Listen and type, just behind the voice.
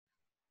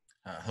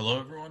Hello,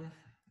 everyone.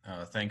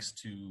 Thanks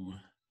to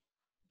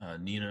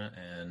Nina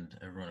and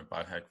everyone at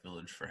Biohack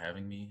Village for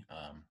having me.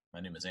 My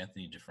name is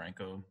Anthony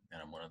DiFranco,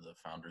 and I'm one of the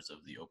founders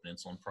of the Open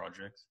Insulin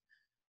project.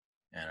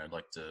 And I'd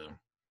like to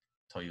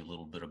tell you a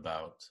little bit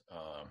about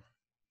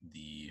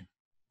the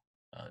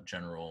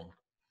general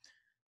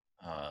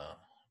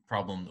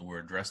problem that we're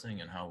addressing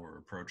and how we're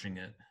approaching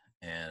it,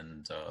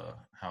 and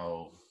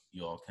how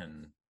you all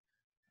can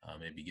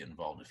maybe get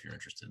involved if you're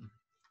interested.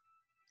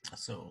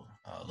 So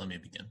let me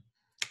begin.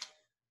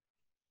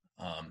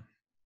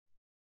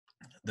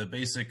 The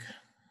basic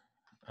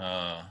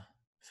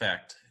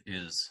fact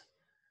is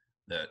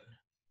that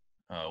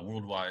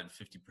worldwide,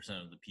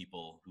 50% of the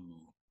people who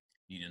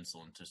need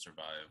insulin to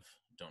survive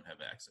don't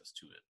have access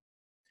to it.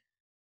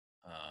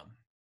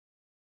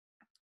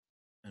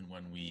 And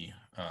when we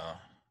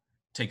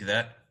take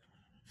that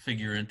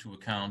figure into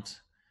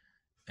account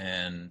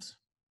and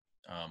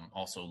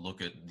also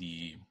look at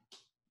the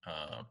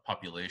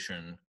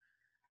population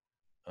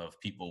of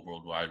people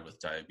worldwide with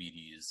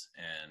diabetes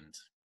and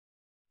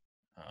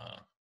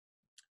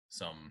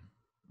some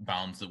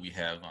bounds that we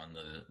have on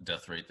the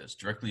death rate that's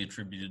directly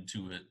attributed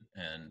to it,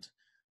 and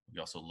we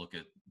also look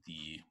at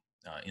the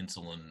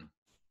insulin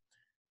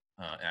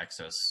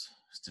access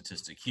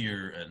statistic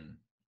here, and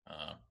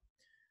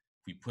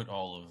we put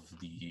all of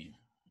the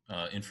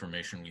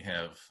information we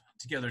have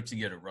together to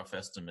get a rough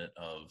estimate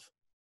of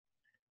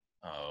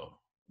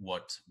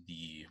what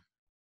the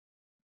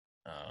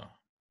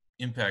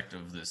impact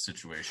of this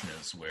situation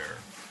is, where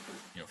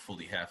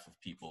fully half of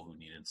people who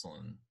need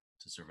insulin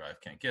to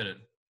survive can't get it.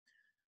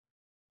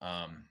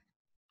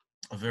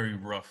 A very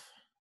rough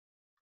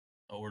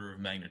order of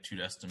magnitude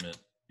estimate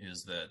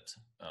is that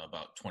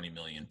about 20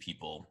 million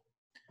people,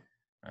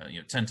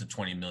 10 to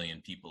 20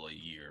 million people a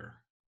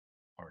year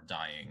are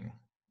dying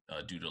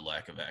due to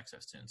lack of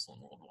access to insulin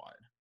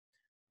worldwide.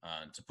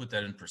 To put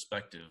that in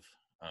perspective,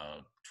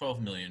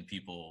 12 million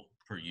people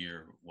per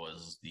year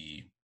was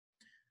the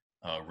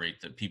rate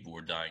that people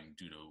were dying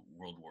due to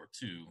World War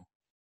II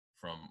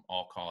from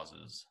all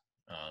causes,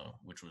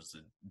 which was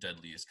the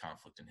deadliest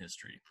conflict in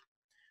history.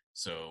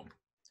 So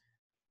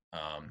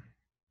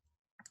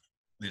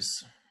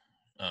this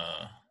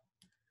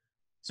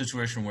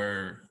situation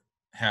where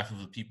half of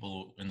the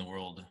people in the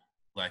world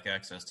lack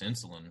access to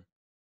insulin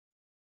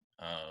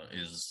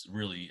is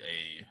really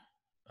a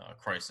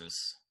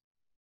crisis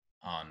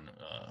on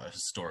a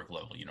historic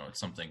level. It's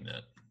something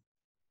that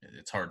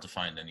it's hard to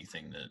find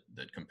anything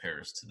that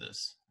compares to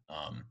this.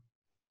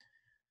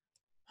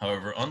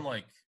 However,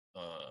 unlike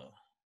a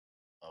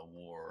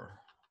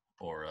war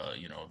or a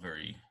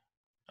very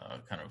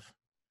kind of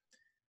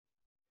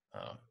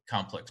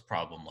complex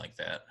problem like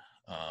that,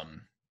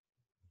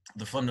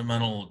 the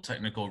fundamental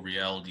technical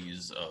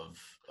realities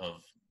of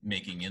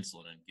making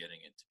insulin and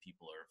getting it to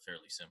people are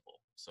fairly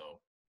simple.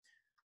 So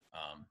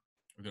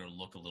we're going to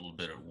look a little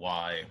bit at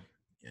why,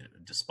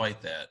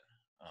 despite that,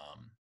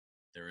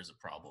 there is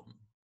a problem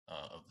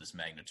of this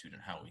magnitude,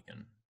 and how we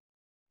can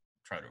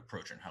try to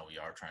approach it, and how we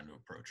are trying to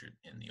approach it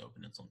in the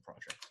Open Insulin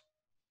project.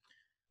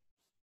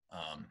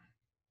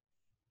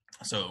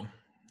 So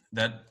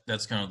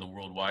that's kind of the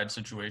worldwide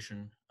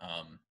situation.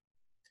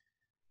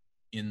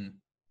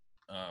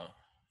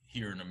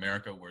 Here in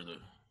America, where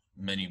the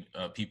many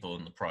people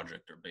in the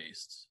project are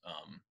based,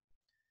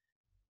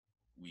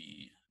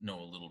 we know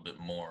a little bit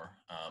more.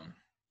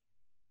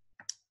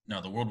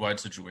 Now, the worldwide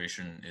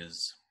situation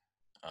is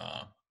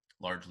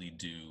largely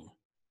due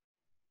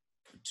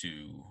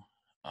to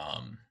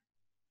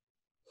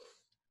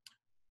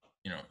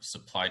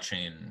supply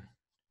chain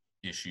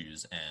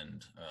issues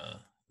and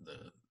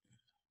the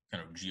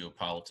kind of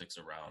geopolitics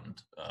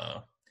around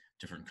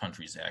different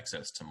countries'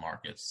 access to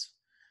markets.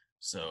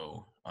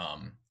 So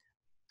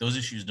those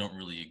issues don't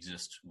really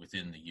exist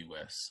within the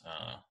U.S.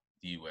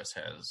 The U.S.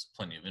 has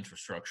plenty of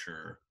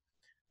infrastructure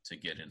to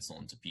get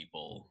insulin to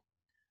people.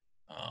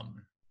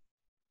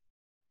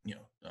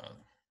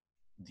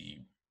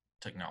 The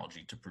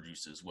technology to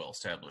produce is well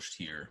established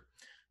here.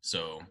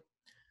 So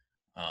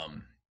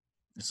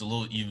it's a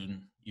little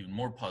even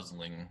more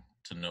puzzling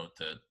to note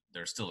that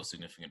there's still a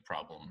significant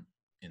problem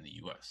in the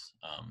U.S.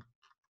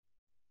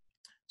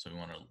 So we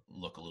want to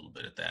look a little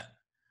bit at that.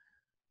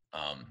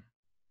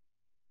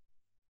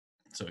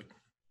 So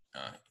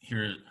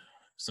here are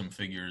some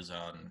figures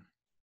on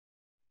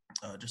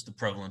just the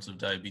prevalence of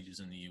diabetes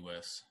in the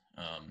U.S.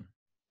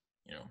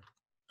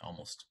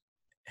 Almost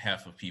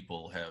half of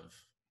people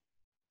have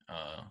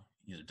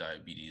either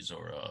diabetes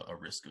or a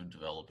risk of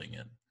developing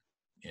it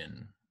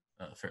in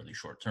fairly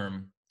short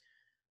term.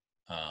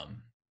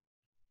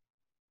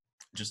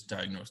 Just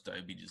diagnosed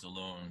diabetes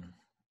alone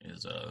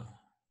is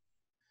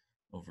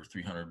over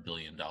 $300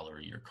 billion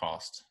a year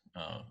cost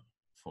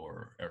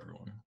for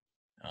everyone.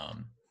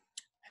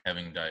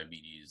 Having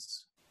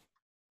diabetes,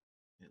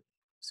 it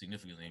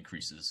significantly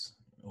increases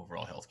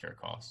overall healthcare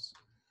costs.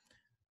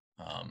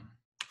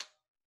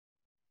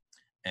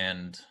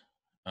 And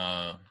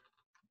there's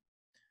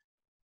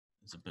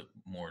a bit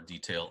more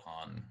detail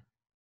on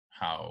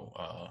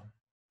how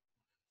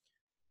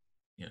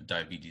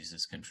diabetes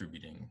is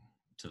contributing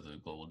to the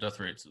global death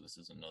rate. So this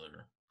is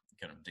another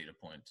kind of data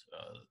point,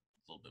 a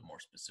little bit more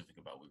specific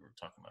about what we were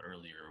talking about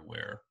earlier,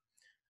 where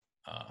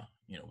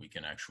we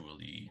can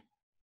actually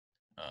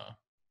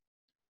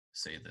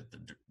say that the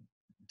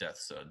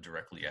deaths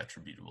directly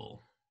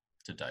attributable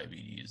to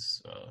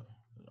diabetes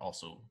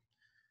also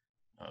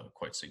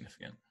quite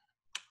significant.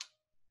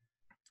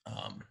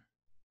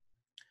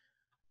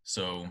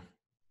 So,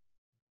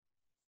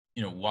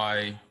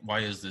 why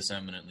is this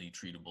eminently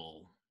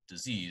treatable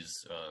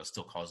disease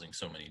still causing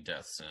so many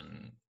deaths,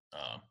 and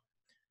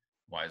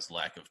why is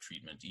lack of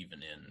treatment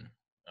even in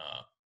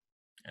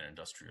an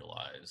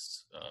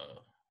industrialized,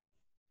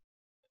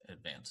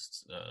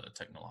 advanced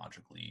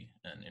technologically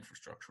and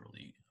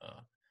infrastructurally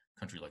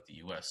country like the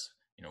U.S.?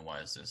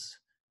 Why is this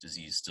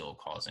disease still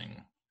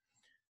causing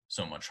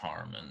so much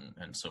harm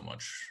and so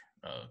much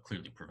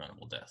clearly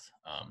preventable death?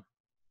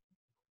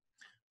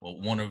 Well,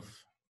 one of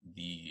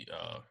the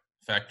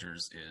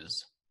factors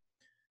is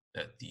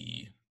that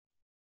the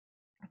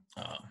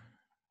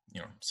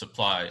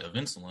supply of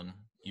insulin,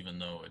 even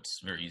though it's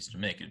very easy to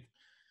make it,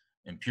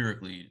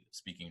 empirically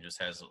speaking,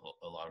 just has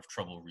a lot of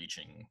trouble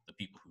reaching the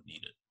people who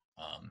need it.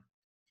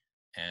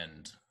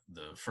 And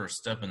the first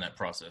step in that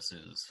process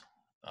is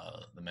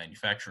the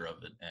manufacture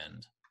of it.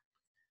 And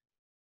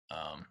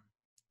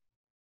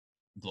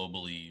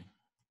globally,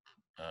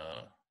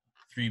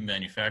 3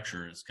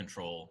 manufacturers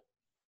control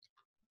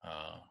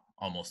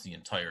almost the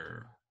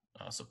entire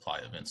supply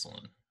of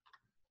insulin.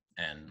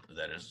 And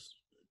that is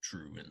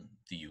true in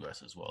the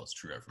US as well. It's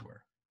true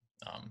everywhere.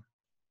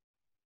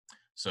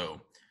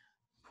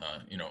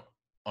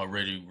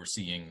 Already we're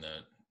seeing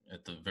that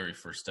at the very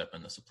first step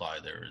in the supply,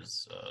 there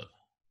is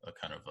a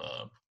kind of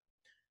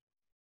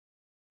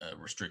a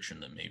restriction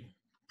that may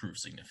prove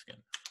significant.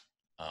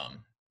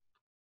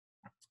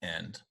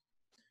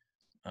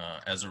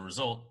 As a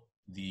result,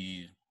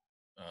 the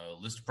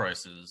list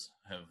prices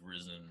have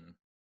risen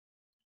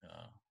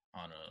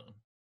on a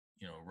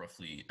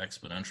roughly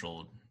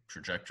exponential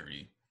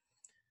trajectory.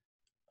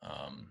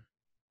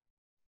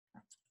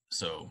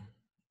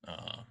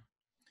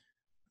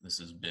 This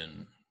has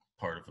been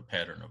part of a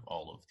pattern of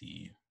all of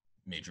the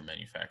major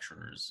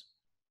manufacturers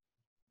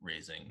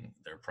raising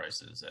their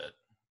prices at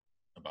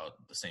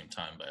about the same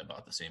time by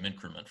about the same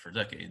increment for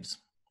decades.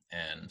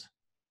 And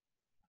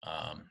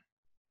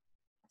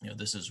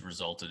this has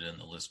resulted in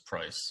the list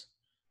price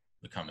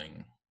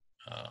becoming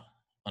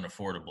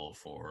unaffordable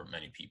for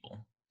many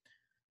people.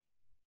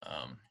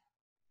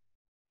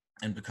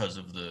 And because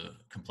of the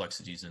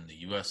complexities in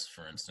the U.S.,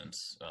 for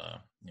instance,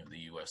 the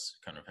U.S.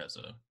 kind of has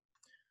a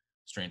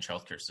strange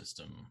healthcare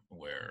system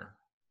where,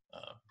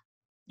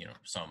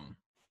 some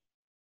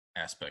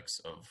aspects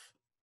of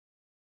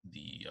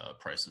the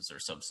prices are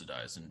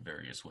subsidized in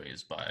various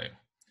ways by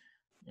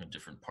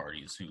different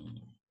parties who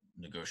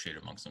negotiate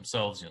amongst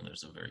themselves.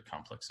 There's a very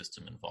complex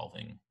system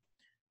involving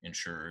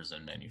insurers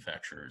and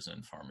manufacturers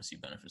and pharmacy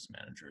benefits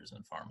managers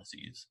and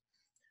pharmacies.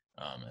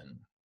 And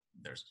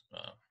there's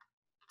a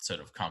set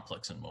of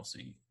complex and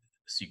mostly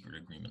secret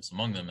agreements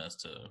among them as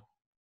to,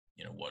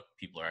 what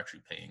people are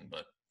actually paying.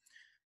 But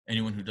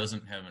anyone who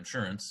doesn't have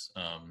insurance,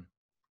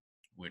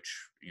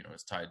 which,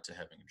 is tied to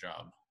having a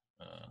job,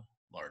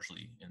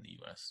 largely in the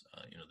US,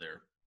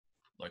 they're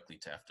likely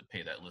to have to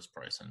pay that list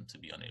price and to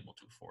be unable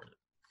to afford it.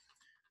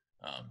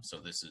 So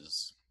this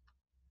is,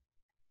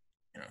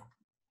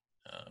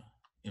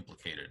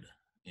 implicated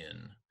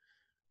in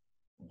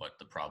what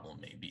the problem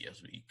may be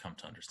as we come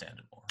to understand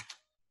it more.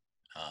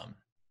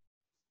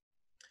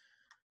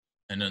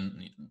 And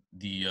then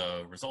the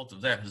result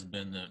of that has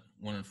been that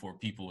 1 in 4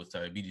 people with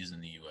diabetes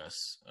in the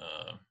US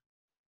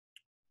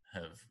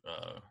have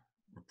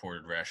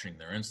reported rationing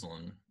their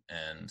insulin,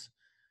 and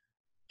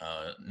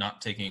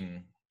not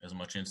taking as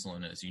much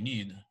insulin as you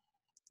need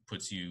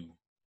puts you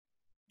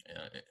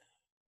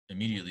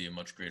immediately a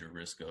much greater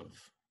risk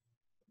of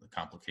the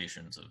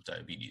complications of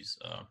diabetes.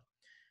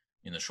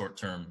 In the short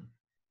term,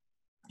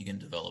 you can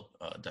develop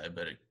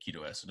diabetic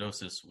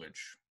ketoacidosis,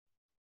 which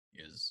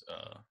is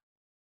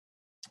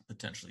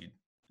potentially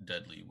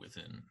deadly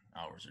within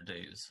hours or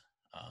days.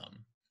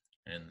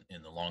 And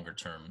in the longer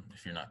term,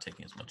 if you're not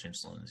taking as much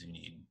insulin as you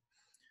need,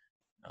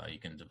 you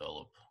can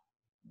develop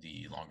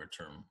the longer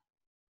term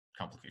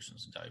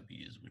complications of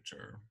diabetes, which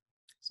are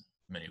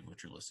many of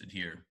which are listed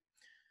here.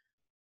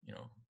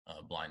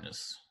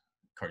 Blindness,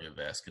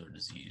 cardiovascular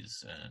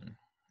disease, and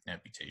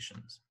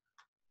amputations,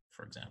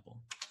 for example.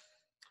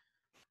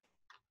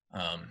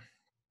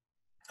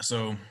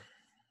 So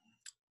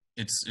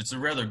it's a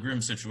rather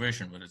grim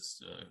situation, but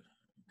it's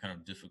kind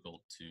of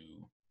difficult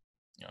to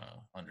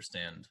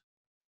understand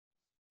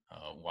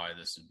why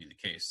this would be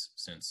the case,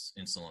 since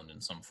insulin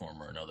in some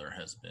form or another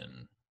has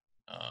been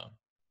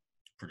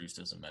produced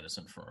as a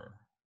medicine for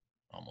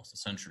almost a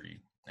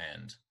century.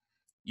 And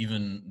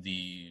even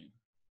the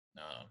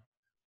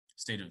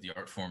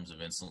state-of-the-art forms of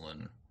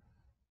insulin,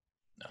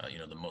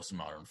 the most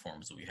modern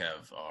forms that we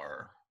have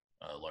are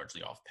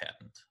largely off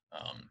patent.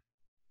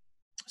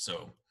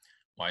 So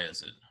why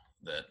is it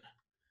that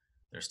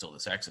there's still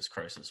this access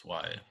crisis?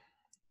 Why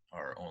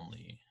are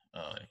only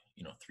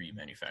three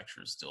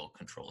manufacturers still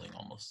controlling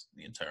almost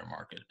the entire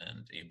market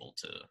and able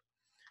to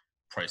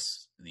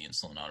price the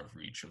insulin out of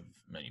reach of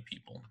many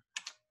people.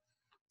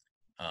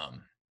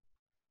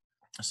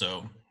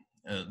 So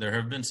there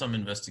have been some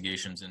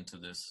investigations into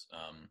this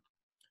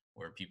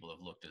where people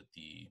have looked at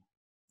the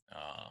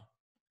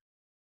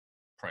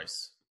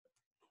price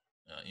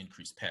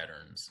increase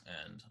patterns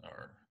and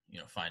are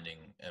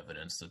finding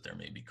evidence that there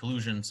may be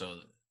collusion. So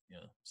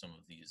some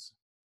of these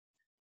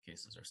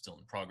cases are still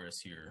in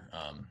progress here,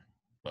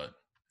 but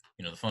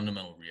the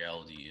fundamental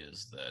reality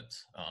is that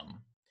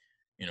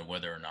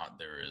whether or not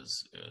there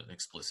is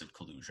explicit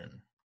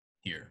collusion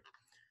here,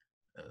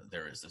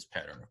 there is this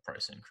pattern of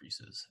price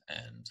increases,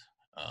 and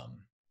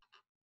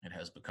it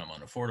has become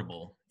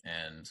unaffordable.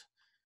 And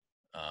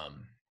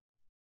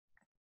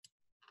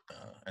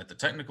at the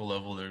technical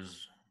level,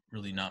 there's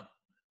really not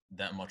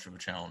that much of a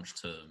challenge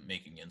to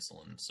making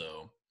insulin.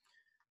 So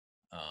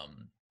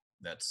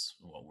that's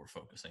what we're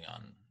focusing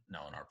on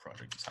now in our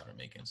project, is how to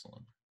make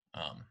insulin.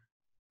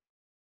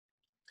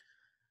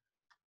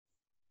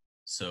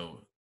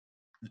 So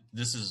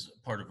this is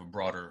part of a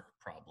broader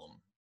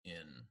problem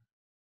in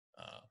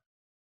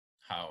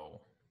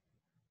how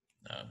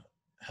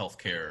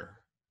healthcare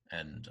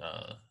and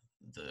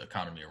the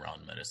economy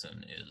around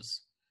medicine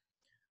is,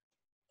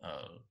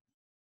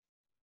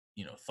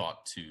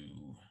 thought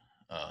to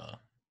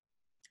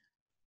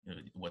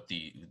what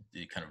the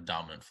kind of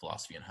dominant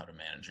philosophy and how to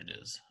manage it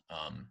is.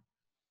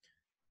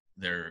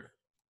 There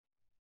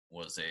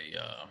was a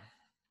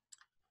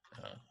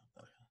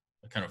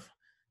kind of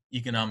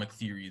economic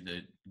theory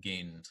that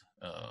gained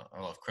a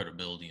lot of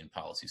credibility in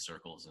policy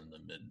circles in the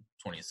mid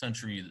 20th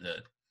century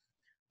that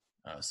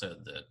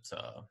said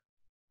that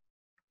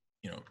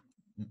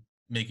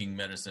making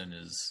medicine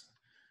is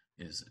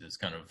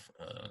kind of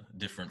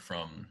different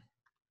from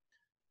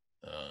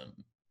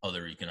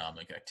other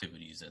economic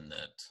activities, in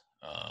that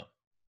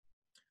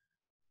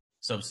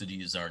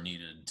subsidies are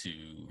needed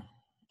to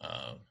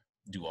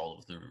do all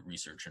of the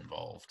research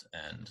involved,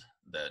 and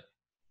that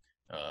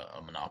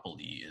a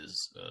monopoly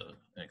is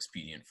an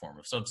expedient form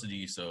of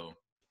subsidy, so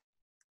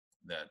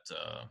that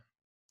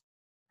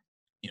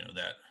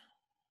that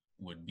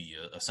would be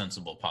a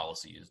sensible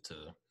policy, is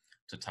to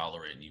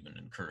tolerate and even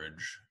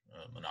encourage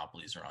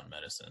monopolies around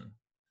medicine.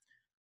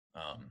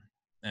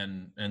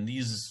 And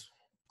these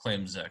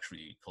claims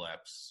actually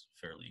collapse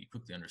fairly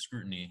quickly under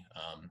scrutiny.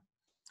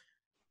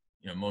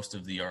 Most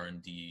of the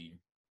R&D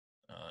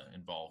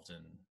involved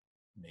in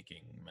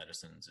making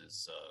medicines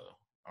is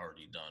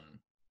already done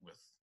with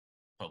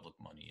public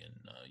money in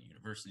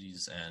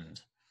universities,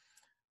 and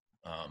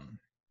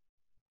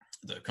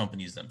the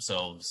companies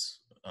themselves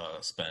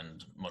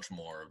spend much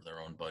more of their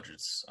own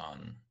budgets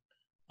on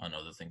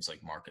other things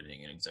like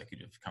marketing and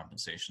executive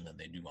compensation than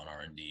they do on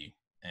R&D.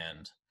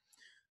 And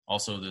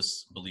also,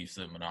 this belief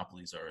that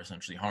monopolies are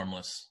essentially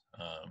harmless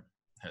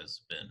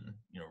has been,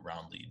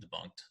 roundly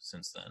debunked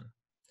since then.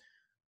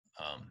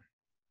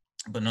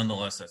 But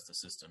nonetheless, that's the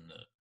system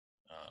that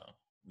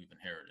we've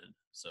inherited.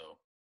 So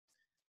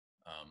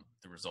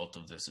the result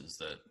of this is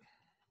that,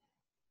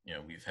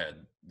 we've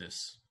had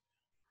this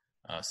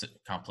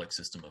complex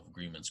system of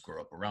agreements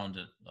grow up around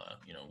it,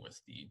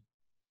 with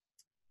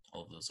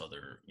all of those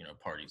other,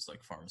 parties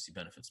like pharmacy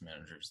benefits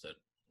managers that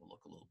we'll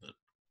look a little bit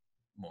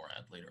more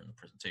at later in the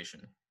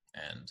presentation.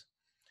 And,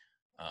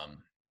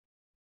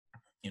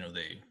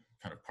 they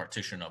kind of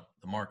partition up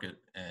the market,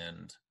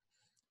 and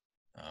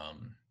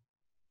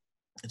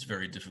it's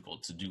very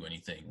difficult to do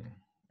anything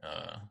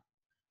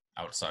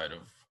outside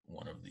of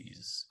one of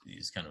these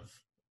kind of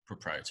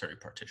proprietary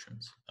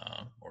partitions,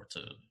 or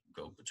to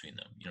go between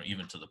them,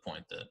 even to the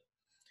point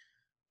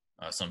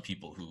that some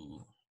people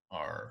who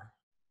are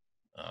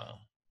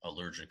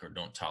allergic or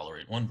don't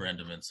tolerate one brand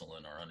of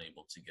insulin are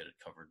unable to get it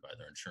covered by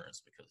their insurance,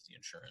 because the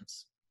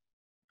insurance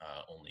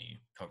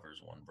only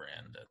covers one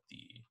brand at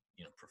the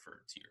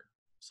preferred tier.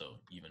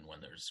 So even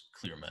when there's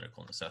clear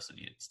medical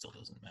necessity, it still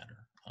doesn't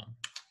matter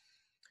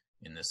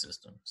in this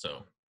system.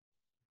 So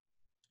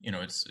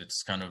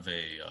it's kind of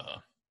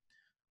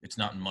it's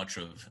not much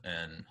of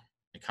an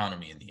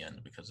economy in the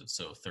end, because it's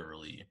so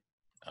thoroughly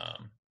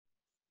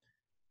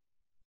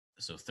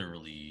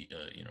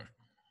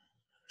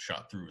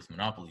shot through with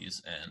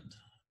monopolies and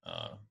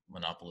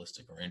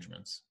monopolistic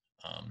arrangements.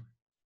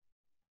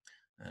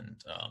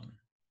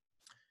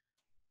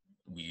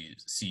 We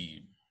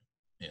see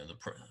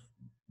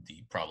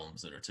the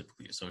problems that are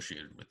typically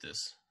associated with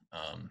this,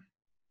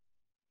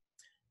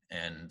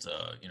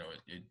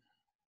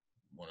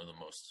 one of the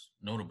most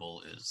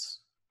notable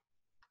is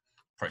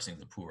pricing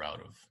the poor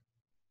out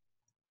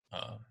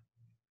of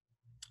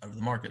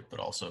the market, but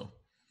also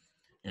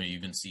you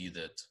even see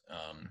that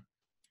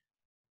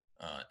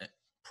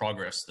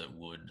progress that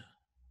would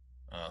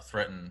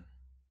threaten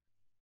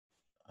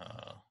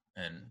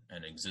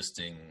an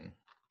existing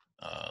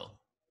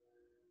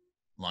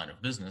line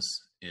of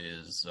business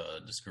is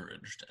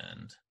discouraged.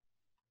 And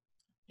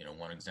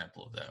one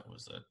example of that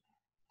was that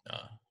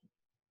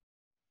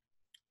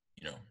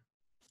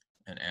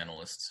an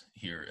analyst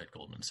here at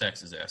Goldman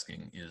Sachs is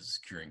asking, is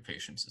curing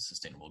patients a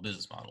sustainable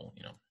business model?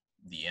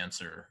 The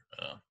answer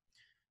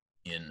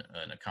in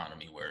an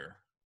economy where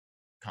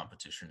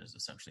competition is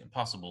essentially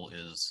impossible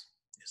is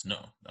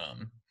no,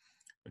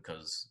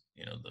 because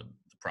the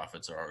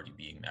profits are already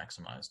being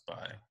maximized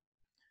by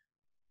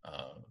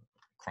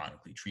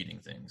chronically treating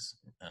things,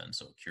 and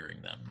so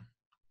curing them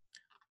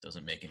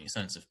doesn't make any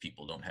sense if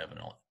people don't have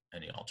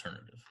any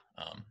alternative.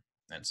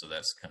 And so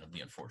that's kind of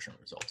the unfortunate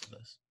result of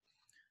this.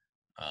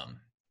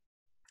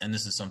 And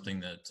this is something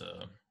that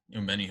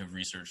many have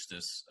researched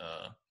this.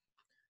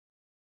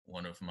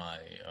 One of my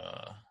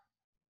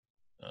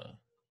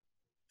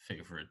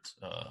favorite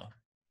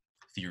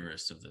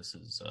theorists of this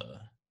is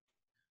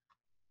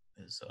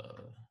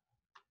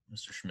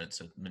Mr.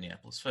 Schmitz at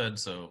Minneapolis Fed.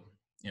 So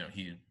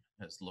he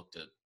has looked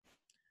at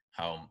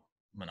how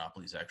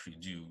monopolies actually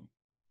do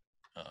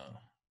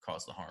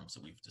cause the harms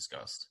that we've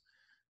discussed.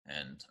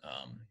 And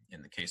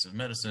in the case of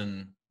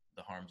medicine,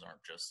 the harms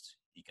aren't just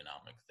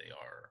economic; they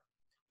are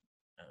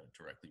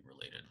directly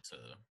related to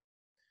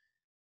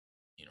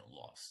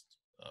lost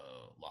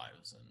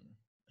lives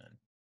and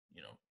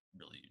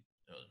really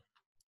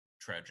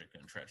tragic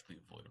and tragically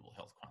avoidable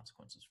health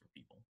consequences for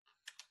people.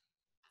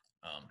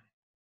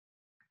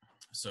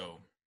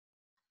 So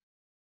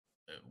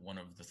one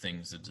of the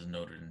things that is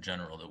noted in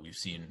general that we've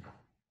seen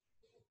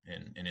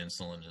in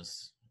insulin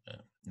is,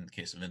 in the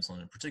case of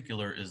insulin in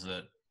particular, is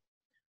that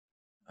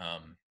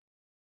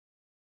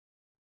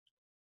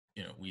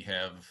we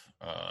have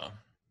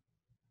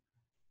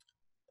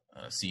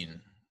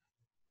seen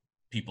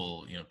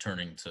people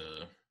turning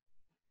to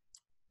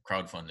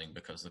crowdfunding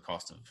because the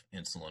cost of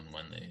insulin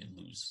when they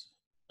lose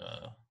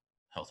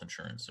health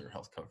insurance or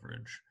health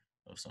coverage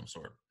of some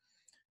sort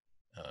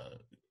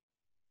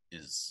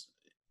is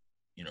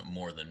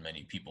more than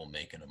many people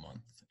make in a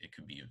month. It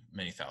could be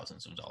many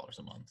thousands of dollars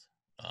a month.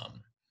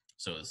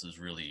 So this is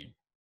really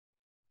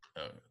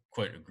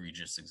quite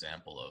egregious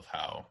example of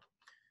how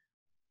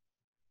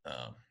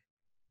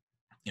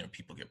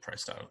people get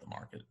priced out of the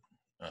market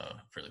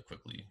fairly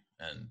quickly.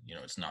 And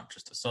it's not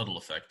just a subtle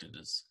effect; it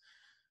is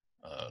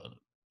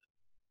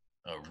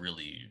a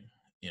really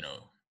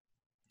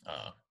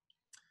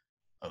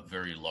a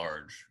very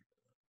large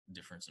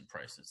difference in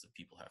prices that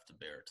people have to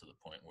bear, to the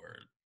point where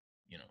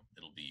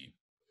it'll be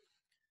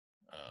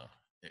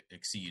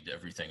exceed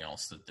everything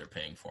else that they're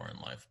paying for in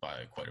life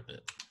by quite a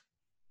bit.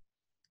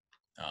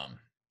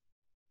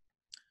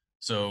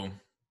 So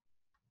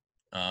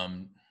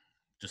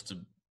just to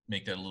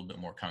make that a little bit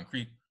more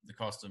concrete, the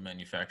cost of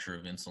manufacture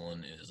of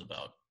insulin is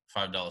about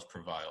 $5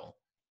 per vial,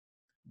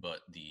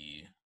 but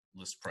the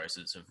list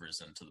prices have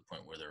risen to the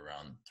point where they're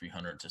around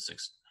 $300 to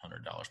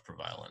 $600 per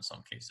vial in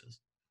some cases.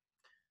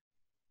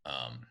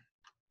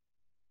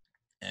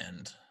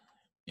 And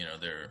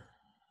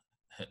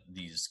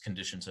these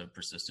conditions have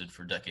persisted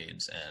for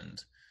decades,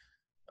 and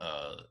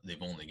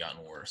they've only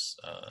gotten worse.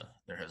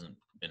 There hasn't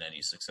been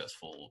any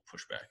successful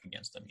pushback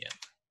against them yet.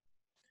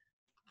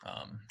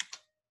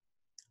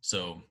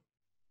 So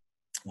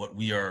what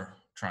we are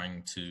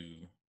trying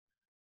to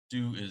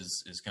do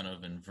is kind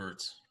of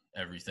invert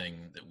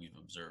everything that we've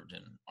observed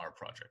in our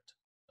project.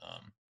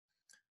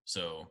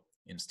 So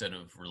instead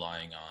of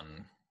relying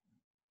on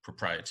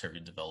proprietary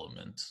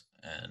development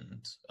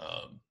and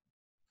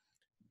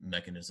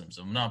mechanisms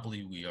of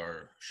monopoly, we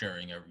are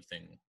sharing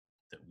everything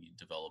that we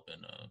develop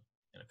in a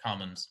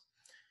commons,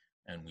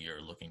 and we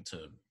are looking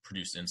to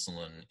produce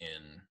insulin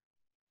in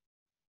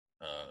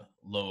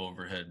low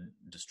overhead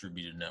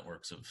distributed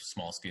networks of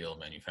small scale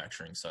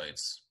manufacturing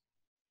sites.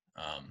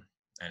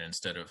 And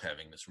instead of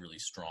having this really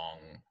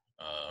strong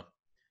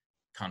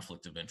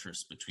conflict of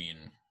interest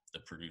between the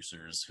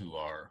producers who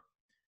are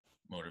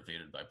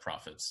motivated by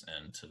profits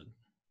and to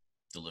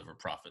deliver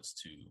profits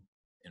to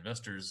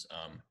investors,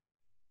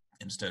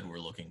 instead we're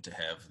looking to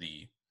have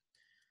the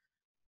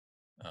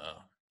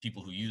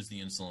people who use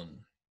the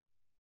insulin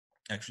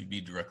actually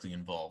be directly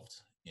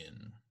involved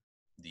in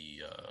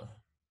the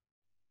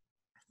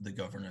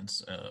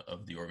governance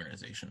of the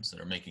organizations that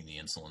are making the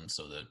insulin,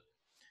 so that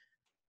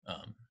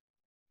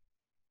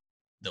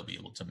they'll be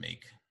able to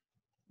make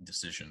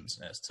decisions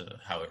as to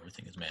how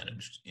everything is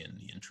managed in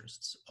the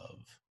interests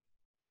of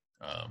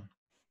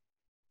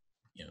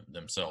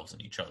themselves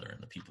and each other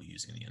and the people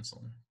using the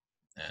insulin.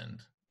 And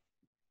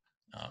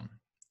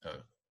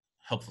a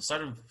helpful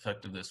side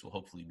effect of this will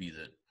hopefully be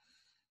that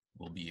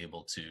we'll be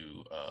able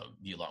to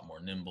be a lot more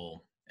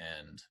nimble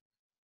and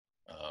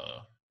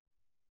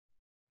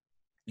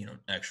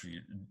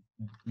actually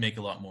make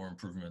a lot more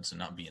improvements and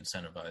not be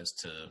incentivized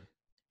to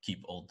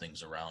keep old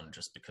things around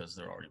just because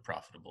they're already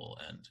profitable,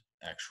 and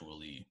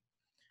actually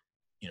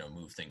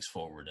move things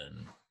forward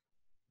and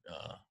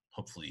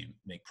hopefully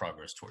make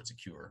progress towards a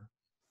cure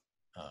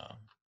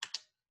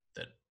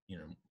that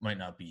might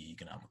not be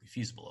economically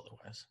feasible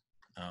otherwise.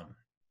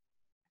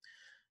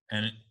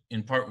 And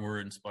in part, we're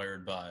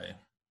inspired by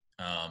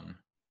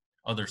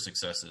other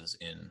successes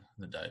in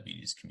the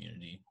diabetes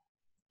community.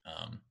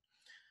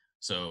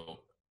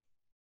 So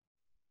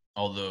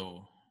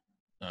although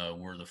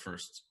we're the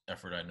first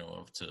effort I know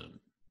of to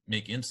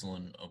make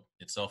insulin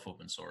itself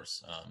open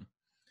source.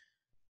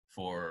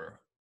 For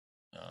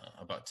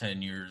about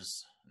 10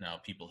 years now,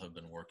 people have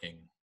been working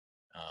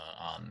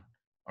on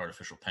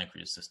artificial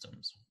pancreas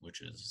systems,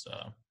 which is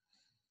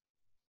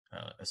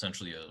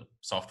essentially a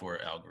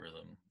software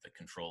algorithm that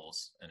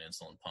controls an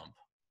insulin pump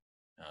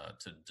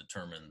to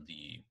determine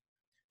the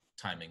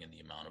timing and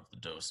the amount of the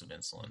dose of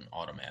insulin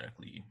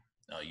automatically,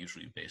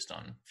 usually based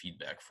on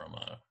feedback from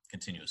a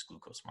continuous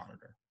glucose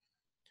monitor.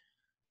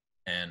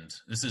 And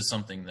this is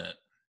something that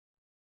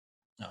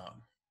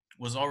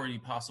was already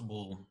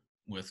possible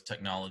with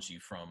technology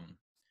from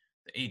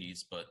the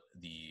 80s, but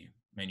the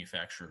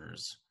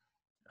manufacturers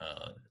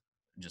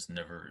just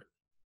never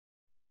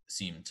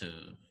seemed to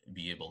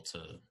be able to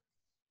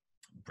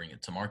bring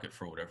it to market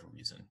for whatever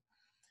reason.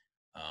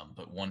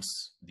 But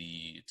once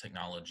the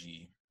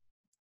technology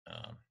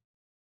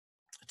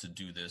to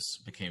do this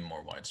became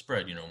more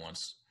widespread,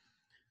 once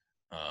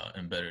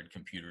embedded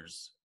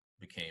computers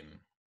became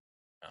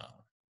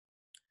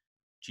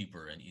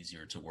cheaper and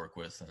easier to work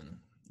with, and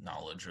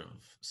knowledge of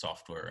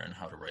software and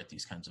how to write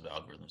these kinds of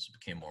algorithms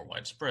became more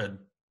widespread,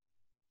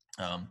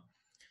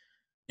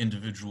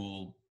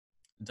 individual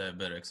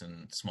diabetics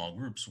and small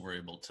groups were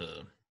able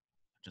to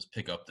just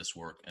pick up this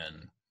work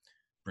and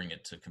bring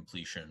it to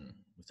completion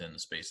within the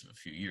space of a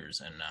few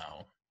years. And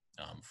now,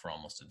 for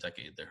almost a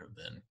decade, there have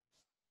been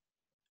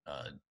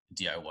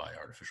DIY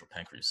artificial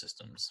pancreas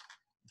systems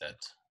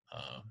that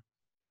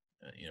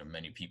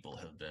many people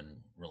have been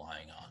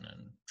relying on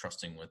and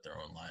trusting with their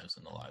own lives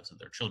and the lives of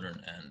their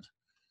children, and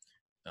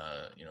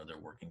they're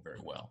working very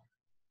well.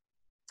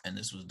 And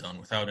this was done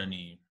without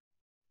any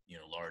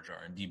large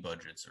R&D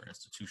budgets or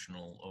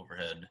institutional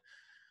overhead.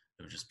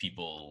 It was just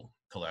people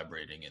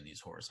collaborating in these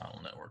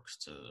horizontal networks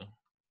to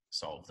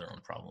solve their own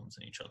problems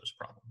and each other's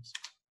problems.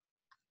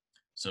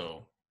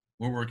 So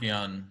we're working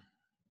on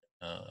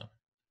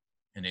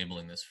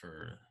enabling this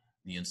for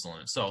the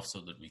insulin itself,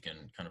 so that we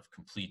can kind of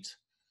complete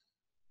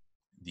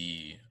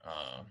the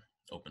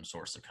open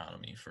source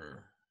economy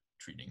for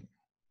treating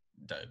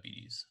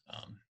diabetes.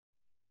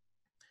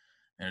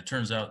 And it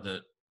turns out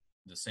that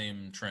the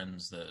same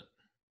trends that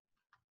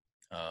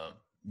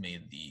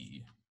made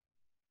the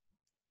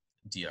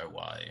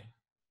DIY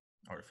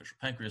artificial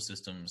pancreas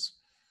systems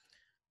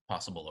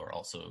possible are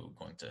also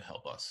going to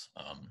help us.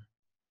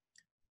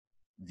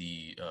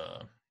 The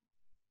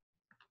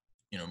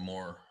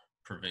more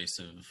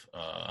pervasive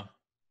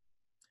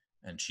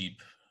and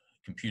cheap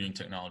computing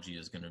technology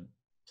is going to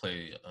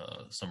play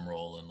some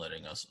role in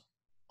letting us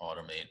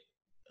automate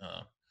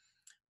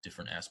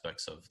different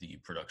aspects of the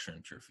production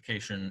and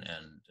purification,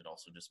 and it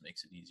also just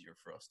makes it easier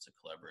for us to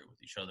collaborate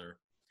with each other.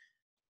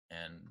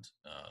 And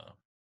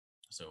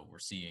so we're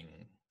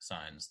seeing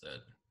signs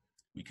that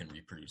we can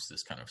reproduce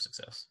this kind of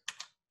success.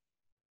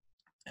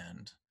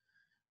 And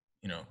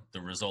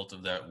the result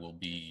of that will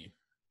be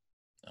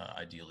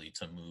ideally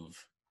to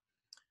move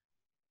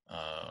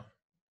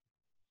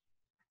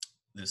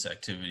this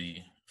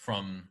activity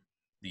from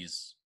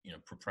these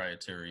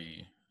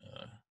proprietary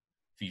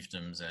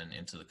fiefdoms and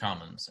into the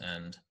commons.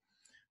 And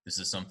this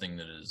is something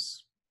that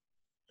is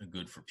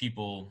good for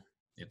people.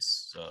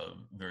 It's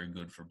very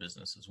good for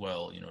business as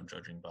well,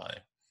 judging by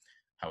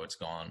how it's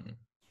gone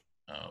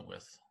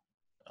with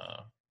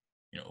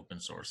open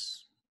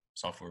source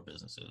software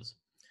businesses.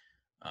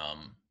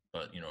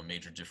 But a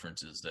major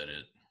difference is that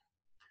it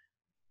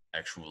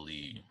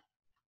actually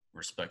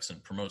respects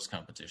and promotes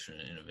competition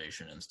and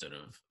innovation instead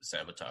of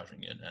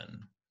sabotaging it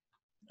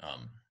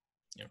and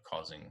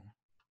causing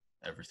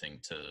everything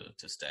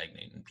to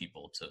stagnate and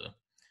people to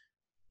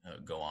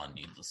go on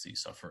needlessly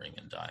suffering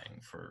and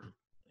dying for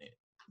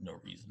no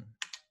reason.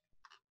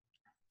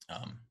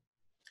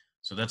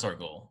 So that's our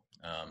goal.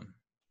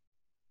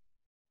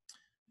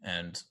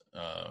 And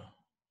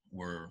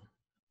we're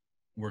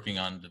working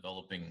on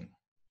developing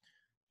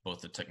both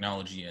the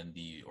technology and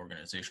the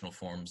organizational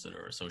forms that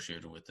are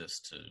associated with this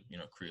to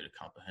create a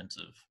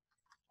comprehensive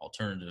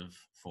alternative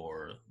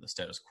for the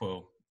status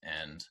quo.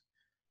 And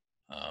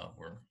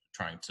we're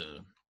trying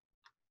to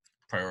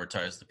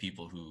prioritize the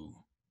people who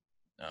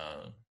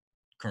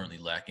currently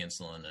lack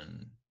insulin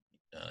and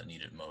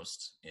need it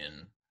most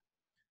in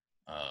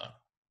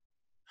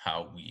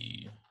how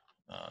we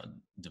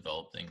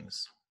develop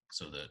things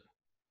so that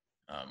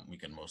we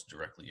can most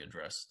directly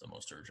address the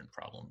most urgent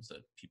problems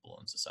that people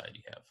in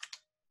society have.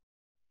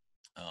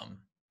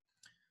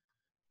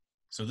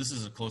 So this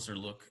is a closer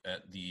look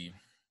at the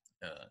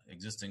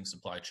existing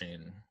supply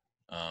chain,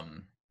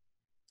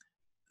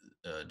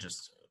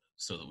 just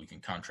so that we can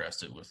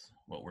contrast it with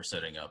what we're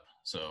setting up.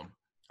 So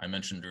I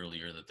mentioned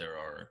earlier that there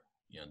are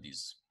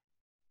these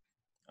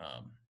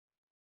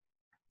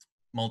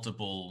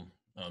multiple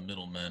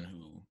middlemen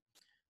who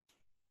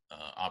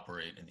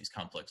operate in these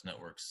complex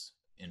networks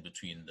in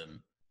between the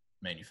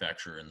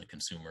manufacturer and the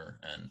consumer.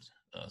 And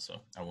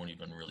so I won't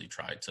even really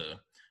try to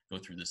go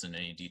through this in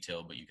any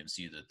detail, but you can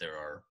see that there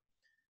are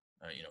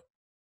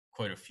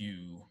quite a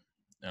few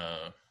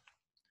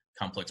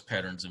complex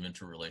patterns of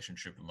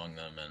interrelationship among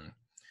them, and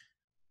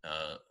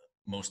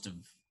most of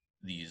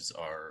these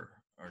are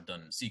are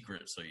done in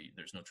secret, so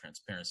there's no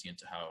transparency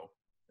into how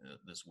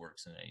this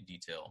works in any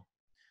detail.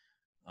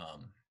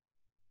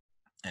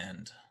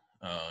 And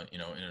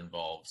it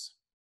involves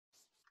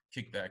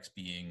kickbacks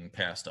being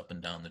passed up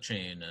and down the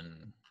chain,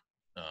 and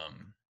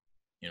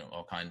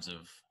all kinds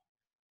of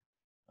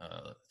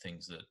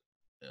things that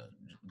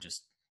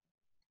just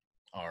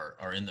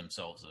are in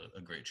themselves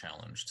a great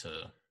challenge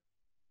to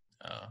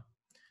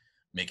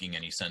making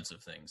any sense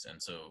of things.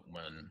 And so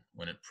when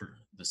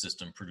the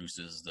system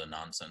produces the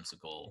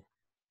nonsensical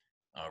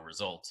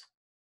result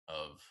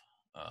of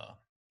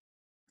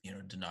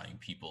denying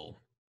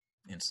people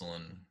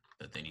insulin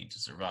that they need to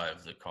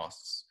survive that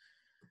costs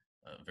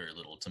very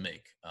little to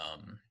make,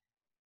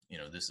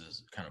 this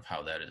is kind of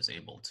how that is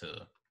able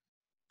to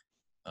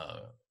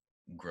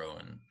grow,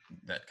 and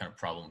that kind of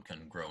problem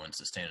can grow and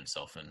sustain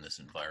itself in this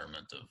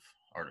environment of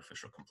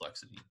artificial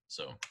complexity.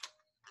 So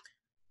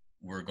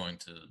we're going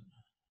to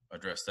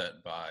address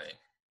that by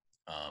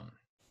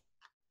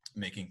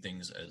making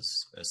things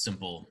as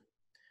simple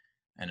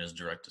and as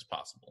direct as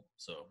possible.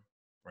 So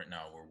right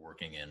now we're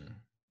working in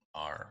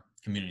our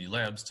community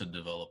labs to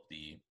develop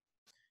the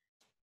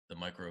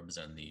microbes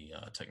and the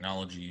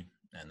technology,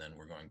 and then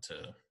we're going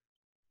to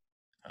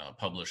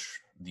publish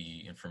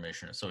the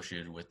information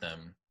associated with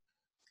them.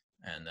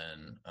 And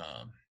then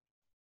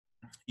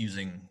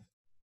using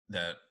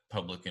that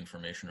public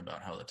information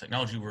about how the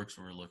technology works,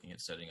 we're looking at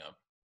setting up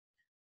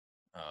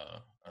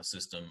a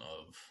system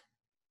of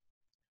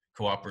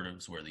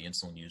cooperatives where the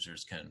insulin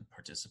users can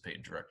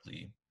participate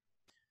directly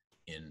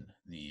in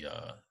the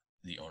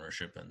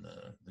ownership and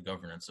the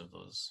governance of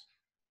those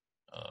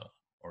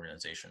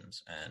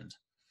organizations. And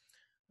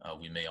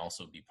we may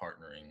also be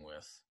partnering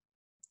with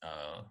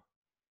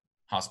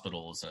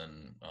hospitals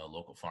and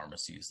local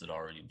pharmacies that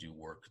already do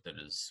work that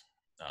is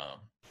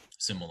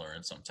similar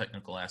in some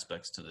technical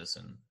aspects to this,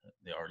 and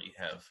they already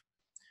have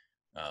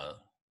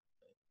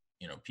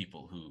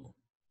people who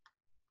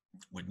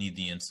would need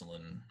the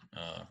insulin.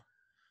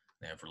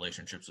 They have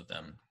relationships with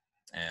them,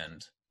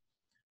 and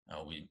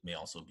we may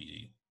also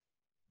be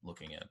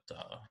looking at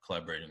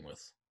collaborating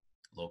with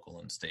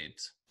local and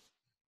state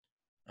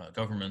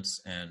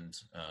governments.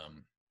 And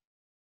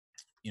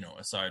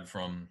aside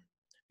from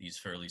these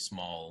fairly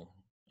small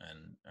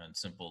and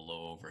simple,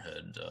 low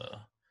overhead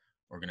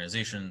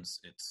organizations,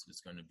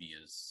 it's going to be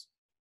as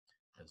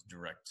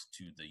direct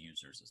to the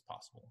users as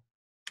possible.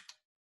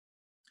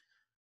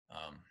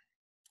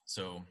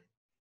 So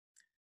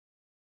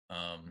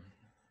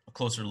a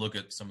closer look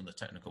at some of the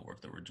technical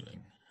work that we're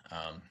doing.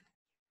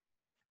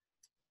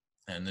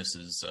 And this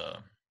is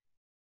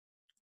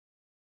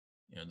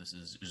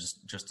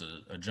just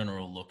a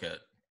general look at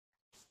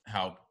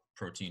how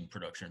protein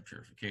production and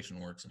purification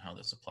works and how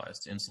this applies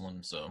to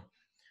insulin. So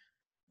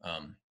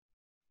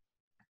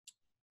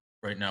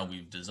right now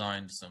we've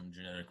designed some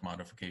genetic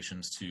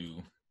modifications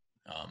to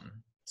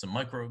some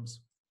microbes.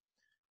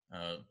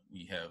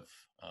 We have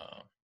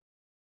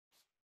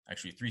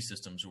actually 3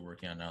 systems we're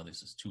working on now.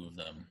 This is 2 of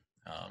them,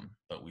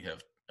 but we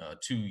have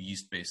 2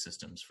 yeast-based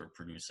systems for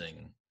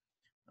producing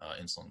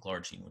insulin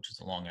glargine, which is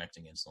a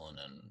long-acting insulin,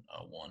 and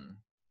 1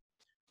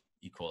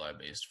 E.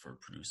 coli-based for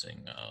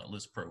producing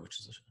Lispro, which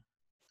is a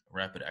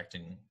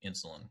rapid-acting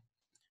insulin.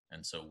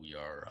 And so we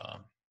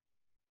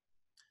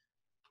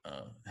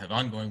have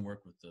ongoing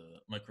work with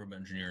the microbe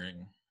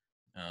engineering.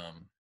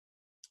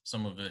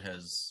 Some of it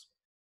has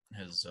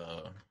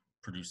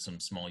produced some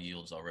small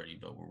yields already,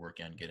 but we're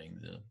working on getting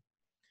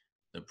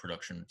the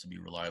production to be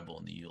reliable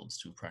and the yields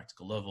to a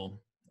practical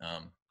level.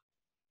 And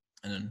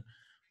then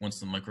once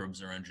the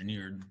microbes are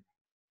engineered,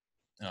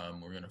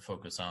 we're going to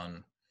focus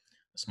on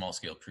a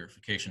small-scale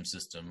purification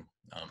system,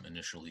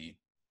 initially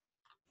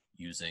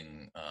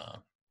using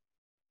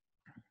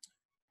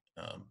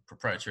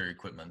proprietary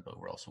equipment, but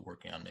we're also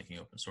working on making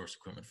open source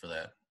equipment for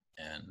that.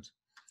 And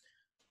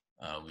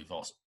we've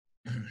also,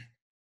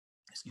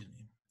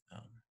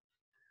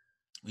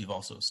 we've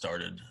also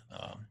started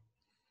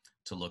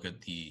to look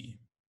at the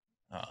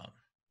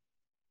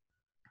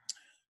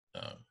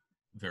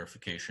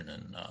verification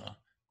and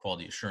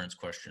quality assurance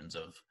questions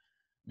of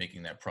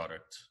making that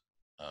product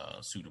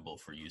suitable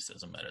for use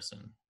as a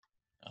medicine.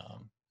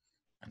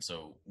 And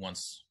so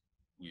once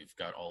we've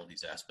got all of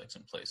these aspects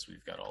in place,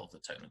 we've got all of the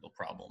technical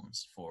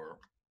problems for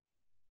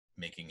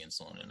making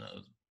insulin in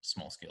a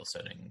small-scale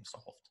setting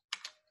solved.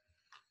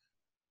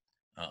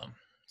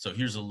 So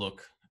here's a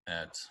look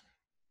at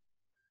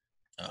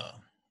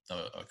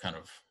a kind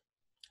of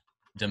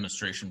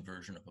demonstration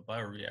version of a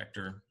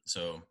bioreactor.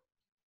 So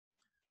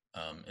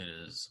it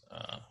is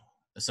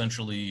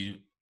essentially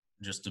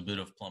just a bit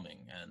of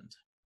plumbing, and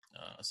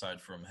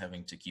aside from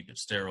having to keep it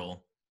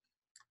sterile,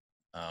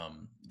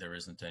 there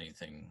isn't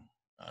anything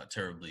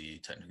terribly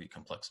technically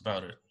complex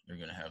about it. You're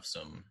going to have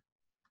some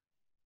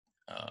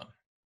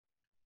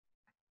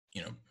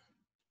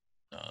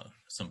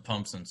some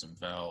pumps and some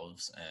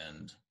valves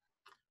and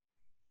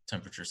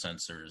temperature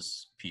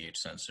sensors, pH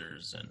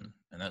sensors, and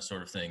that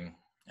sort of thing.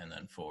 And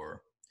then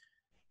for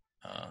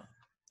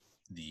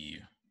the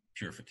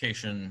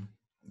purification,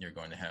 you're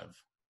going to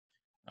have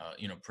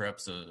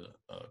perhaps a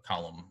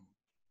column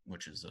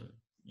which is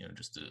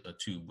just a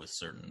tube with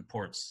certain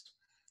ports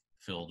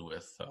filled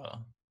with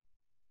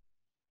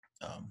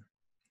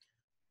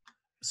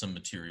some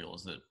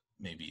materials that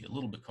may be a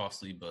little bit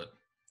costly, but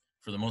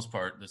for the most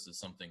part, this is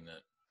something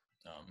that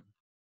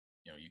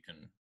you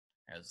can,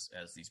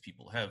 as these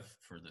people have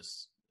for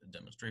this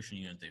demonstration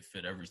unit, they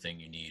fit everything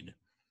you need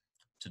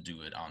to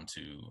do it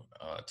onto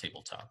a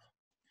tabletop.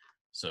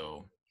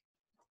 So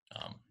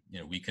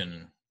we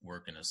can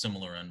work in a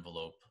similar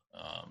envelope.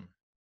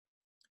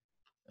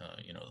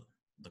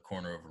 The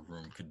corner of a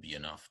room could be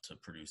enough to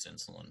produce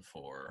insulin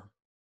for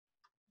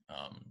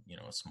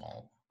a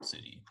small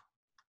city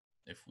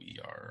if we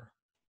are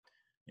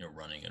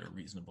running at a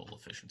reasonable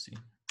efficiency.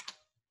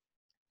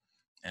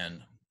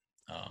 And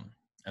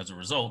as a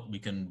result, we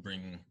can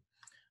bring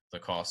the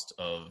cost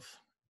of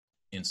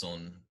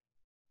insulin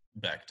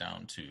back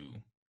down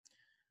to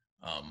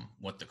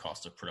what the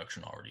cost of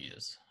production already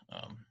is.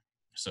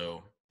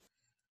 So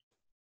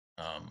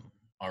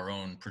our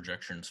own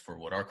projections for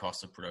what our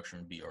cost of production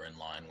would be are in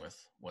line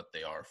with what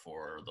they are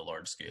for the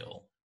large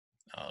scale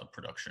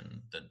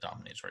production that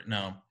dominates right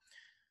now.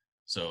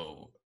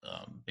 So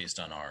based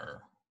on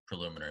our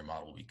preliminary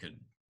model, we could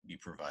be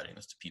providing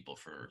this to people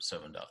for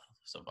 $7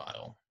 a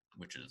vial,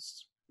 which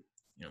is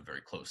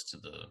very close to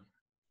the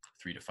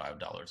 $3 to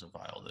 $5 a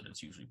vial that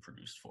it's usually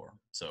produced for.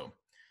 So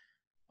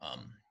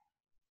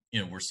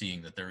we're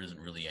seeing that there isn't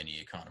really any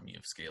economy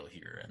of scale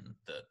here, and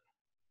that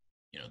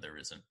there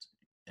isn't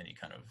any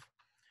kind of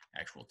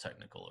actual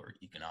technical or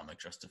economic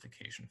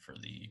justification for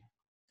the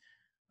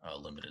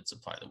limited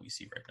supply that we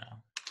see right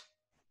now.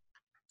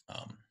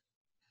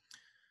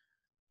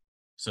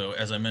 So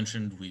as I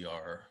mentioned, we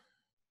are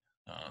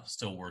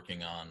still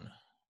working on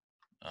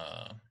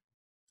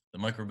the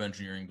microbe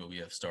engineering, but we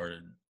have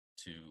started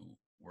to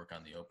work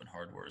on the open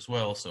hardware as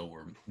well. So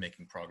we're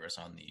making progress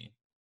on the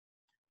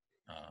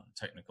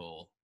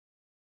technical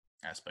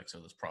aspects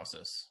of this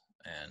process,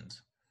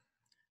 and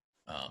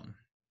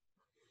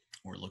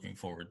we're looking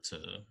forward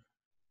to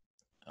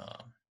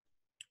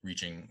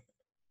reaching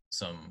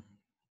some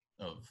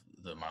of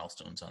the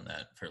milestones on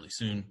that fairly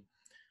soon.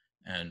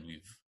 And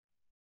we've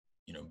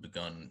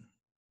begun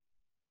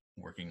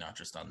working not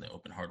just on the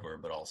open hardware,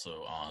 but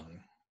also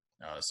on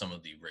some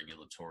of the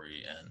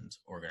regulatory and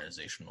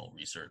organizational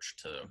research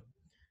to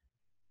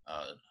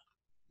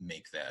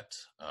make that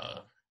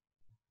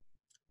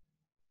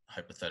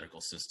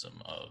hypothetical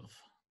system of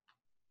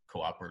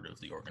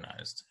cooperatively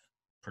organized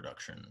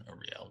production a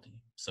reality.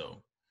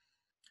 So,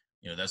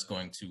 that's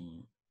going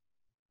to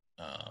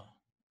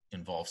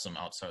involve some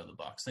outside of the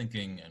box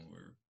thinking, and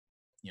we're,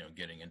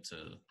 getting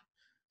into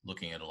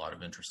looking at a lot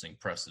of interesting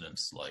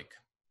precedents, like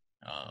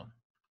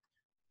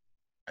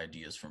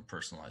ideas from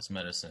personalized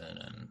medicine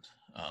and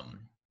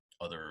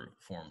other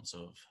forms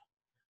of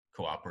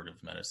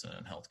cooperative medicine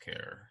and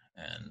healthcare,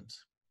 and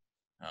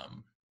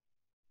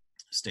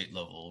state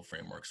level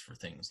frameworks for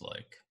things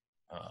like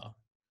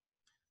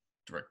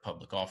direct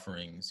public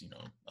offerings,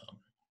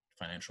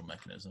 financial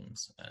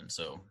mechanisms. And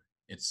so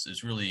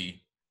it's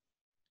really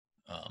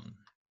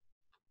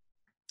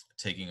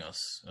taking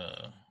us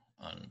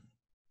on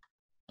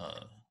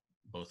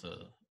both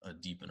a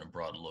deep and a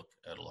broad look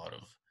at a lot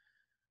of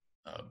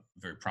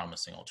very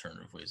promising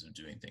alternative ways of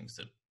doing things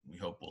that we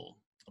hope will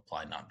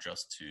apply not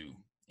just to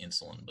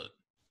insulin, but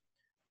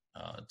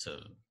to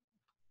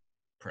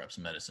perhaps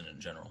medicine in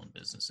general and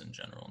business in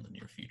general in the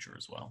near future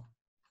as well.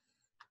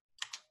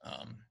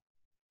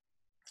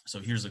 So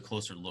here's a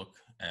closer look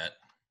at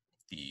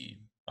the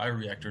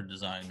bioreactor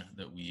design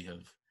that we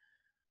have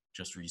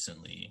just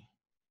recently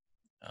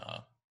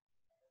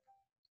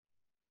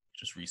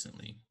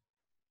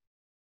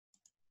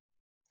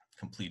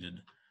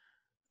completed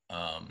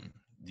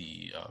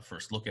the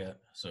first look at.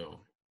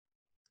 So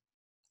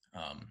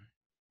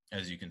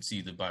as you can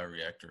see, the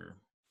bioreactor,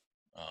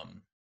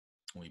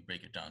 when we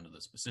break it down to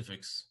the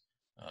specifics,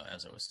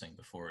 as I was saying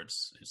before,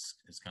 it's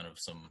kind of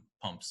some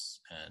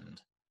pumps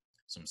and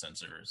some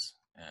sensors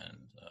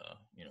and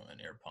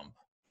an air pump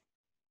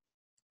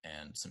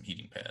and some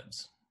heating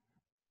pads.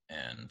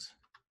 And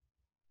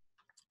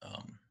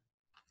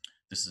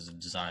this is a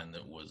design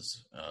that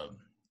was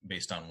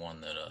based on one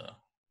that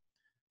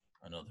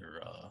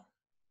another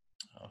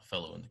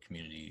fellow in the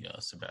community,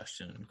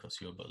 Sebastian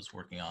Kosioba, is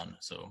working on.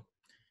 So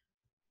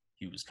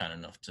he was kind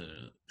enough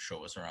to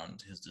show us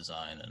around his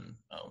design, and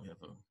we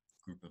have a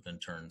group of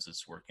interns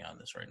that's working on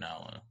this right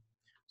now.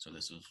 So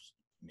this was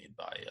made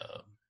by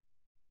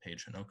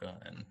Paige Hanoka,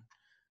 and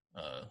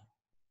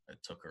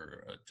it took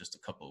her just a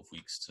couple of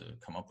weeks to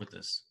come up with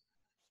this.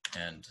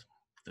 And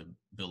the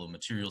bill of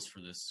materials for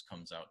this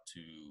comes out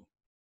to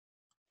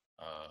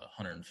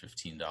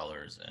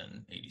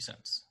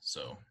 $115.80.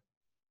 So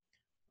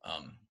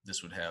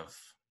this would have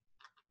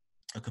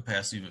a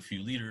capacity of a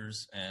few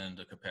liters and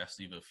a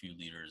capacity of a few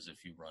liters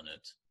if you run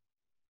it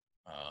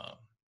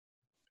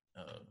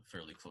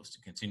fairly close to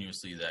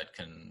continuously, that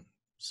can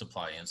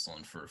supply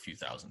insulin for a few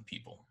thousand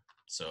people.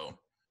 So,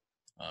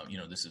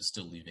 this is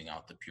still leaving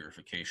out the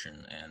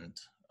purification and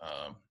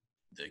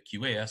the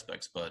QA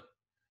aspects, but,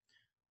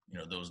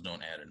 those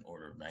don't add an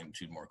order of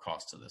magnitude more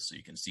cost to this. So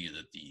you can see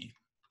that the,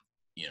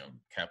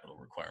 capital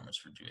requirements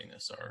for doing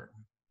this are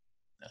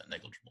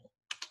negligible.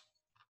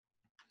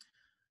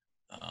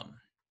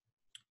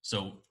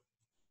 So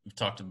we've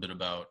talked a bit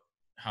about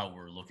how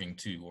we're looking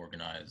to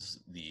organize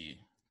the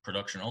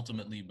production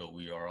ultimately, but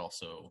we are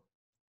also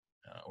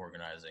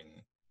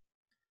organizing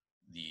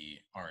the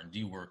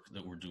R&D work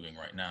that we're doing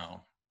right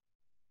now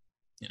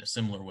in a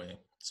similar way.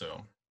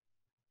 So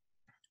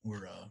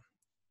we're a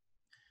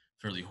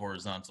fairly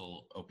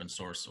horizontal, open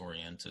source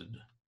oriented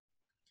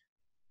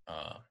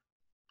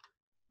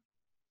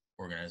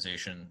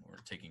organization. We're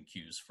taking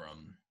cues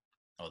from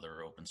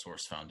other open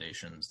source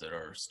foundations that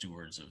are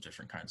stewards of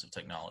different kinds of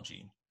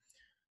technology.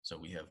 So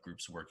we have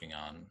groups working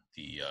on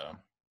the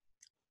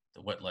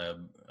wet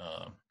lab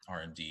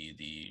R&D,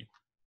 the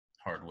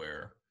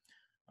hardware,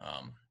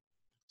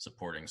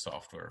 supporting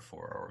software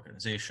for our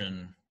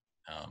organization,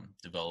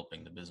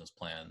 developing the business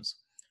plans,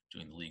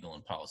 doing the legal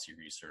and policy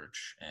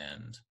research,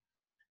 and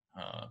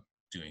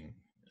doing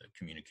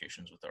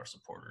communications with our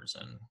supporters,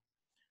 and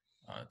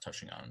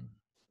touching on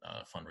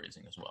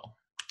fundraising as well.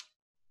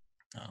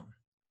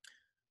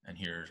 And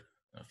here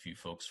are a few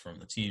folks from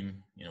the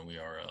team. We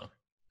are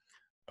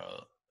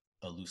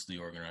a loosely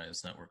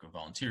organized network of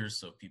volunteers,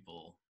 so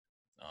people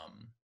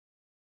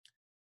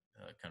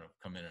kind of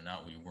come in and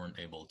out. We weren't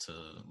able to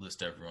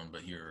list everyone,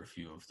 but here are a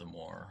few of the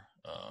more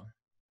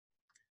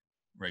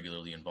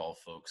regularly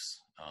involved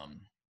folks.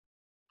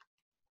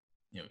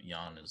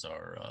 Jan is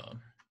our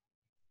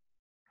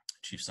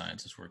chief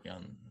scientist working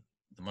on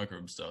the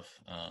microbe stuff,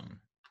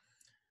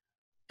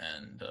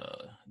 and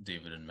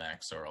David and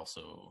Max are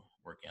also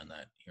working on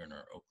that here in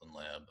our Oakland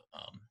lab.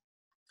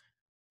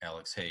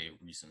 Alex Hay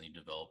recently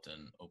developed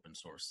an open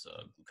source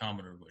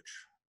glucometer,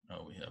 which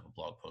we have a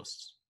blog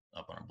post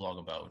up on our blog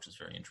about, which is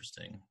very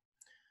interesting.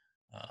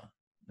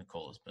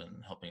 Nicole has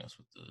been helping us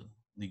with the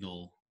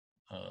legal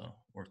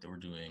work that we're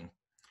doing.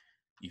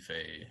 Ife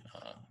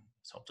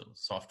has helped us with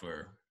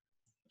software.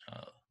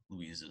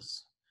 Louise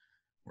is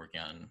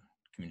working on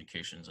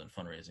communications and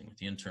fundraising with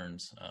the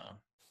interns.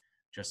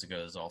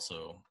 Jessica is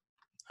also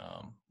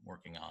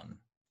working on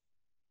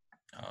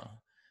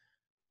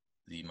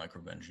the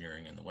microbe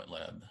engineering in the wet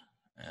lab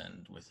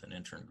and with an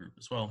intern group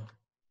as well.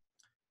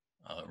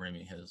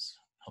 Remy has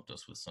helped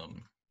us with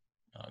some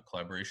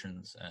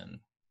collaborations, and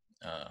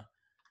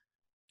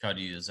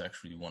Kadi is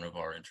actually one of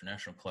our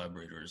international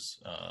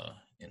collaborators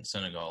in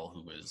Senegal,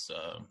 who is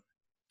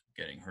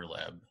getting her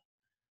lab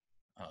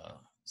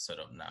set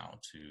up now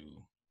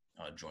to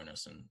join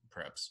us and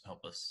perhaps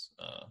help us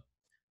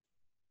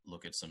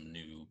look at some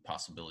new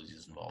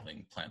possibilities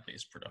involving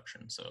plant-based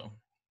production. So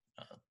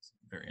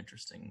very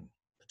interesting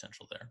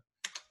potential there.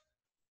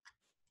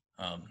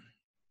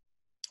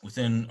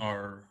 Within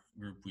our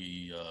group,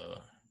 we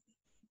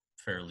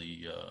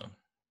fairly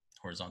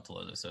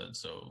horizontal, as I said.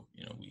 So,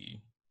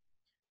 we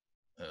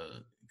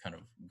kind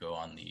of go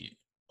on the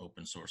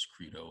open source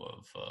credo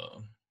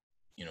of,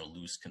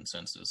 loose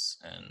consensus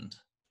and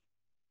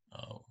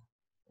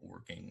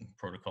working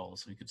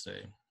protocols, we could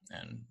say,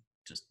 and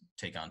just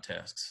take on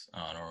tasks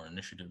on our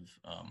initiative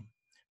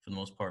for the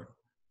most part.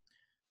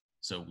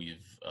 So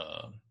we've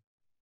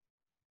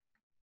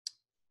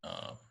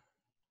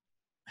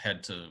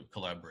had to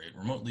collaborate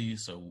remotely.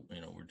 So,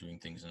 we're doing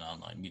things in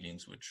online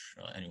meetings, which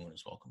anyone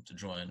is welcome to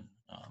join.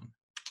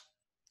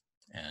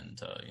 And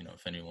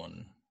if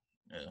anyone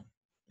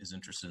is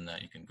interested in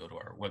that, you can go to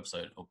our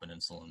website,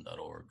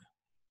 openinsulin.org.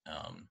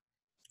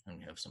 And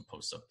we have some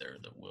posts up there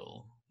that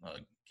will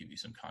give you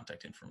some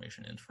contact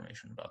information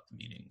about the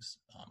meetings.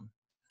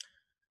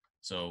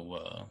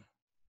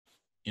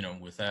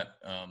 With that,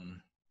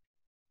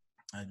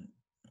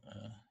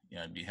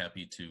 I'd be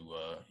happy to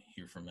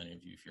hear from any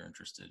of you if you're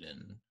interested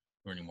in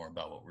learning more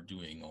about what we're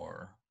doing,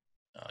 or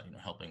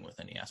helping with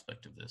any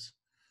aspect of this.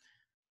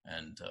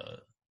 And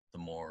the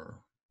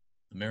more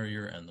the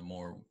merrier, and the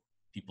more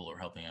people are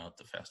helping out,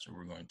 the faster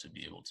we're going to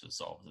be able to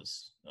solve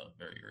this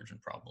very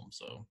urgent problem.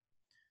 So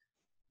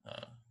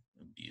it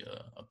would be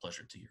a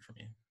pleasure to hear from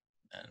you.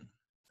 And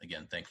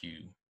again, thank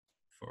you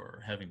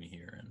for having me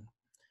here, and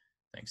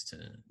thanks to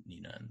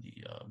Nina and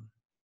the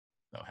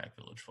Biohack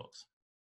Village folks.